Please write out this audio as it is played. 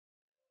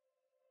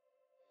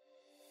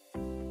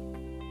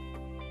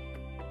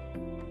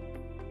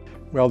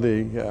Well,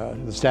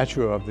 the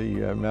statue of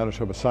the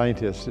Manitoba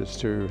Scientist is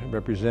to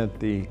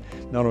represent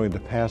not only the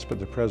past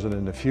but the present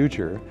and the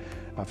future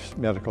of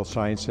medical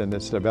science and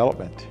its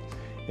development.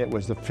 It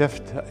was the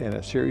fifth in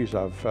a series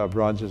of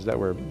bronzes that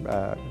were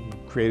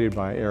created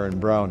by Aaron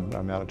Brown,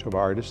 a Manitoba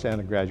artist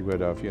and a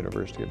graduate of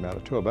University of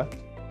Manitoba.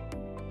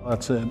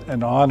 It's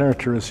an honor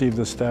to receive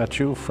the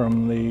statue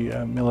from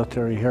the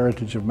Military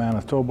Heritage of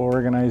Manitoba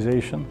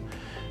organization.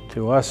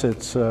 To us,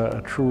 it's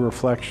a true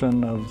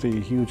reflection of the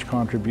huge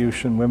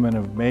contribution women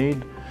have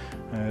made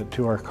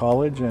to our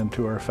college and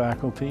to our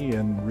faculty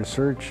in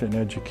research and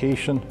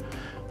education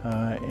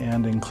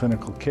and in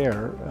clinical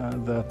care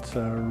that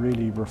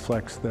really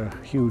reflects the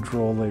huge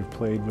role they've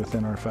played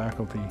within our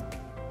faculty.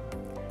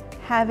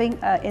 Having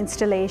an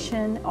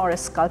installation or a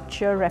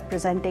sculpture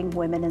representing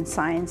women in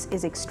science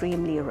is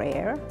extremely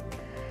rare.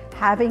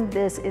 Having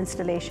this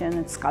installation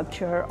and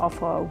sculpture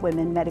of a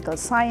women medical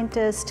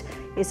scientist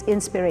is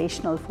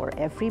inspirational for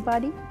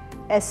everybody,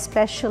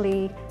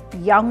 especially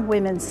young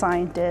women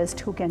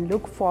scientists who can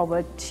look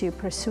forward to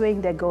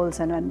pursuing their goals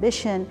and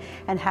ambition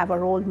and have a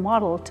role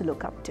model to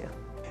look up to.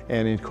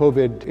 And in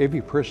COVID,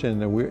 every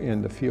person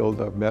in the field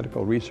of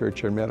medical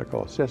research and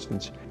medical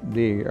assistance,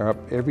 they are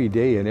up every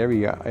day and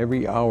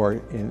every hour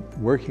in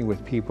working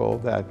with people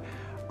that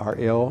are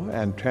ill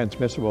and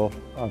transmissible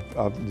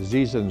of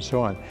diseases and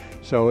so on.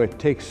 So it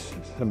takes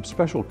some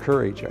special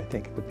courage, I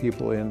think, the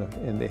people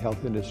in the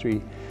health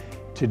industry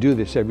to do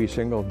this every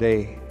single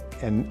day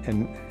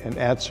and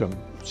add some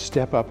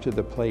step up to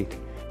the plate.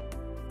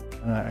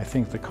 I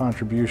think the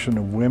contribution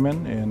of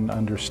women in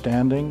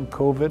understanding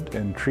COVID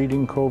and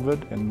treating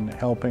COVID and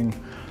helping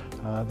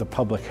the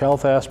public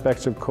health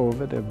aspects of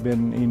COVID have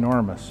been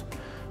enormous.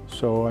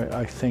 So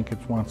I think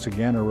it's once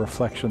again a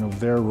reflection of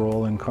their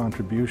role and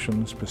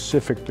contribution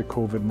specific to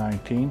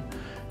COVID-19,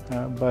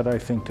 but I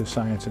think to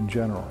science in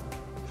general.